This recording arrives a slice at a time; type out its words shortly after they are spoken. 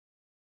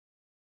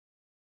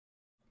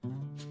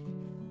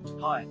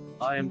Hi,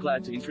 I am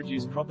glad to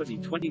introduce property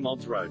 20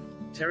 Mobbs Road,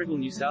 Terrigal,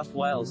 New South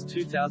Wales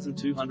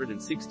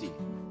 2260.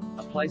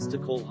 A place to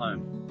call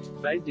home.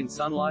 Bathed in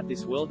sunlight,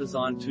 this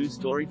well-designed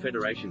two-story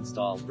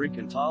Federation-style brick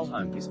and tile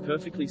home is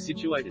perfectly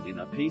situated in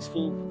a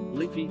peaceful,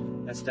 leafy,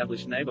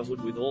 established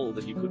neighborhood with all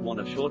that you could want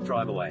a short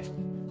drive away.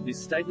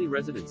 This stately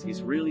residence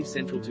is really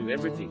central to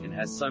everything and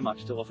has so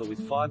much to offer, with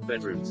 5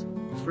 bedrooms,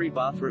 3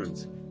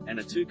 bathrooms, and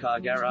a 2-car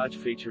garage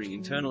featuring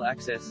internal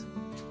access.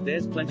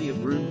 There's plenty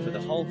of room for the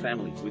whole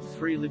family, with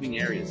 3 living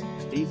areas,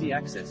 easy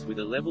access with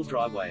a level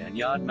driveway and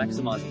yard,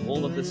 maximizing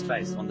all of the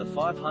space on the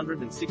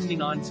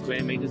 569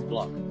 square meters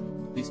block.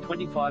 This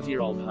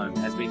 25-year-old home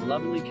has been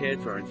lovingly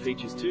cared for and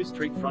features 2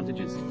 street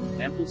frontages,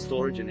 ample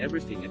storage and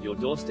everything at your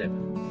doorstep.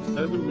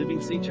 Urban living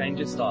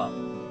sea-changer style.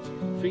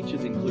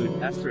 Features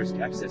include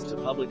access to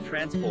public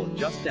transport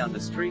just down the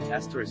street,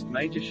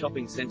 major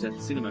shopping center,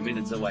 cinema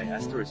minutes away,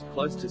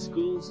 close to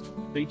schools,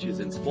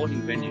 beaches and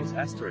sporting venues,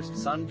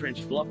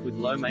 sun-drenched block with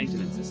low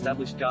maintenance,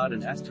 established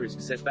garden,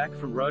 set back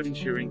from road,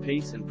 ensuring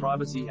peace and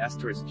privacy,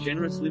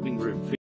 generous living room.